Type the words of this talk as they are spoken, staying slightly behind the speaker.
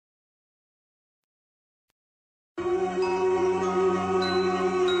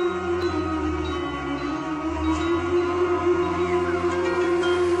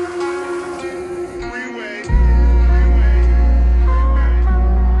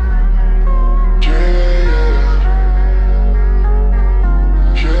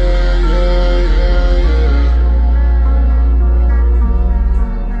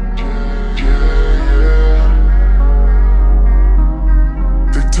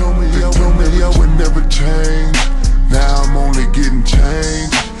change. Now I'm only getting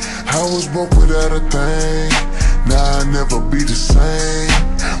changed. I was broke without a thing. Now I never be the same.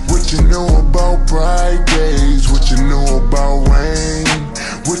 What you know about bright days? What you know about rain?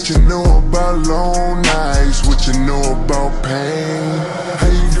 What you know about long nights? What you know about pain?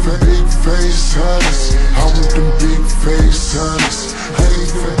 Hey, big face Hunnids, I want them big face Hunnids. Hey,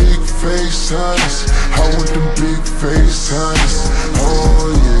 big face Hunnids, I want them big face Hunnids.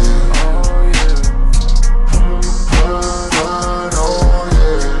 Oh yeah.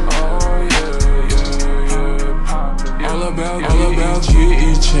 All about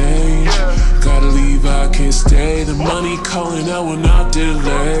getting change. Gotta leave, I can't stay. The money calling, I will not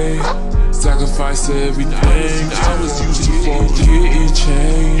delay. Sacrifice everything I was used to for getting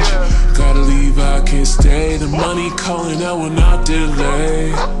change. Gotta leave, I can't stay. The money calling, I will not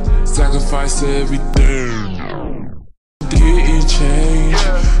delay. Sacrifice everything. Getting change.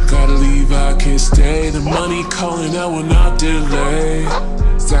 Gotta leave, I can't stay. The money calling, I will not delay.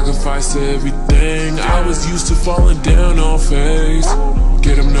 Sacrifice everything. I was used to falling down on face.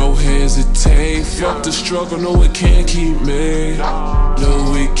 Get them, no hesitate. Fuck the struggle, no it can't keep me.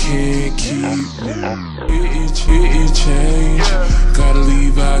 No it can't keep me. Getting change. Gotta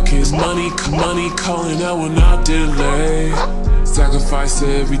leave, I can't. Money calling, I will not delay. Sacrifice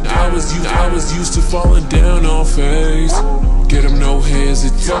everything. I was used to falling down on face. Get them, no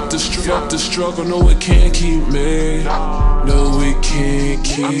hesitate. Fuck the struggle, no it can't keep me. No it can't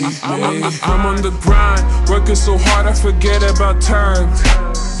keep me. I'm on the grind, working so hard I forget about time.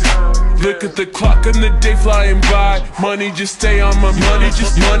 Look at the clock and the day flying by. Money just stay on my money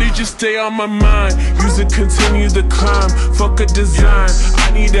just stay on my mind. Use it, continue the climb. Fuck a design.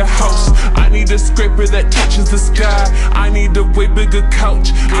 I need a house. I need a scraper that touches the sky. I need a way bigger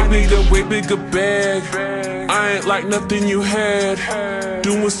couch. I need a way bigger bag. I ain't like nothing you had.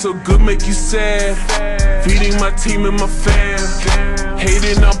 Doing so good make you sad. Feeding my team and my fam.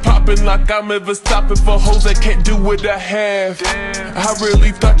 Hating, I'm popping like I'm ever stopping for hoes that can't do what I have. I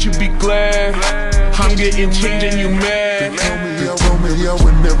really thought you'd be glad. I'm getting changed and you mad. They told me I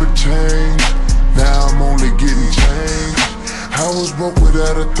would never change. Now I'm only getting changed. I was broke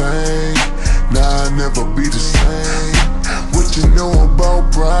without a thing. Now I never be the same. What you know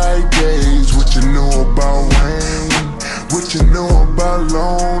about bright days? What you know about rain? What you know about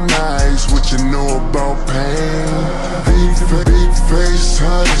long nights? What you know about pain? Big face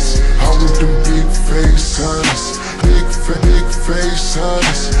Hunnids, I want them big face Hunnids. Big face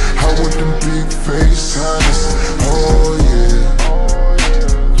Hunnids, I want them big face Hunnids. Oh yeah.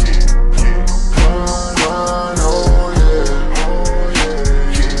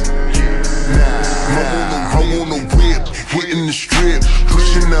 Hitting the strip,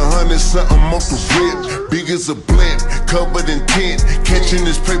 pushing 100 something off the whip. Big as a blimp, covered in tint. Catching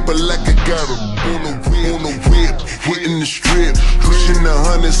this paper like I got a on the whip. Hitting the strip, pushing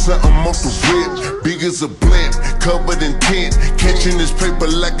 100 something off the whip. Big as a blimp, covered in tint. Catching this paper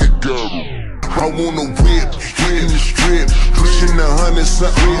like I got I want a whip, hitting the strip, pushing 100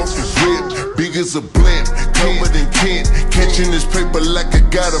 something off the whip. Big as a blimp, covered in tint. Catching this paper like I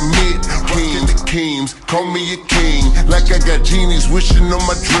got a mitt. King the kings, call me a king. Like I got genies wishing on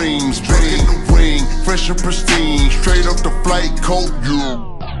my dreams. Back in the ring, fresh and pristine. Straight off the flight coat, you.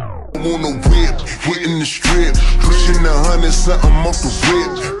 I want a whip, hitting the strip, pushing 100 something off the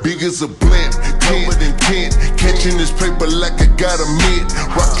whip. Big as a blimp, covered in tint. Catching this paper like I got a mitt.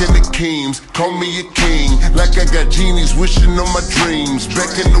 Rocking the kings, call me a king. Like I got genies wishing on my dreams.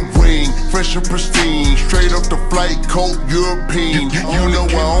 Back in the ring, fresh and pristine. Straight off the flight coat, European. You know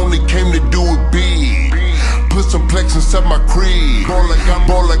I only came to do it big. Put some plex inside my crib.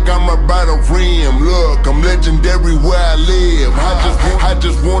 Ball like I'm right by the rim. Look, I'm legendary where I live. I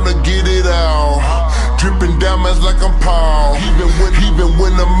just wanna get it out. Dripping diamonds like I'm Paul. Even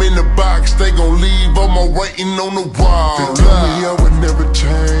when I'm in the box, they gon' leave all my writing on the wall. They told me I would never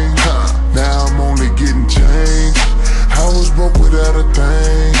change. Now I'm only getting changed. I was broke without a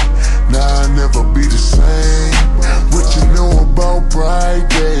thing. Now I never be the same. What you know about bright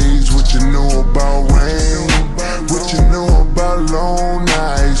days? What you know about rain? What you know about long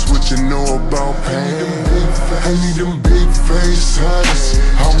nights? What you know about pain? I need them big face Hunnids.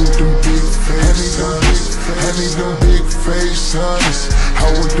 I want them big face Hunnids. I need them big face Hunnids.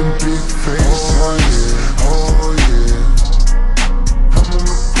 I want them big